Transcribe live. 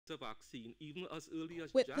anti-vaxxer vaccine even as early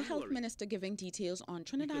as With January. the health minister giving details on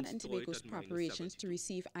Trinidad and Tobago's preparations to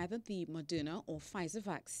receive either the Moderna or Pfizer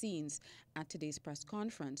vaccines at today's press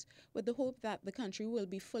conference, with the hope that the country will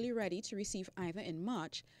be fully ready to receive either in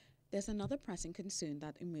March, there's another pressing concern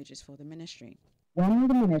that emerges for the ministry. When will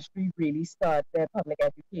the ministry really start their public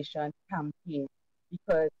education campaign?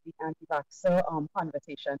 Because the anti-vaxxer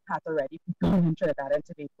conversation has already begun in Trinidad and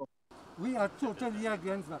Tobago. We are totally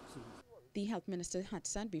against vaccines. The health minister had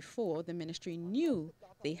said before the ministry knew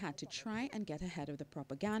they had to try and get ahead of the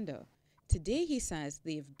propaganda. Today he says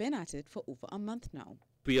they've been at it for over a month now.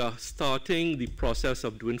 We are starting the process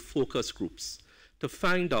of doing focus groups to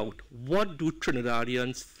find out what do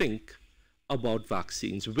Trinidadians think about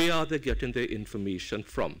vaccines. Where are they getting their information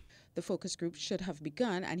from? The focus group should have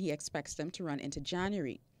begun and he expects them to run into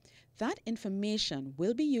January. That information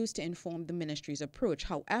will be used to inform the ministry's approach.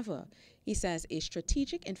 However, he says a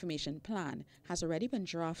strategic information plan has already been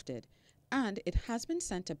drafted and it has been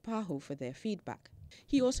sent to PAHO for their feedback.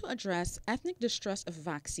 He also addressed ethnic distrust of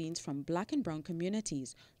vaccines from black and brown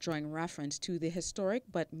communities, drawing reference to the historic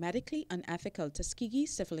but medically unethical Tuskegee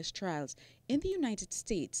syphilis trials in the United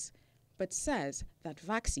States, but says that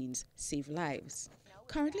vaccines save lives.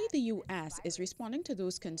 Currently, the U.S. is responding to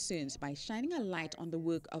those concerns by shining a light on the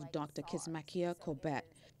work of Dr. Kismakia Corbett.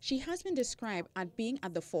 She has been described as being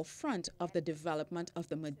at the forefront of the development of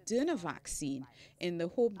the Moderna vaccine in the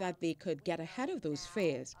hope that they could get ahead of those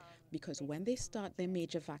fears, because when they start their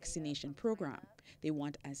major vaccination program, they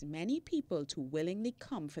want as many people to willingly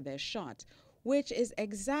come for their shot, which is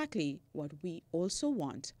exactly what we also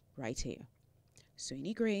want right here.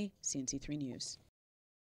 Soini Gray, CNC3 News.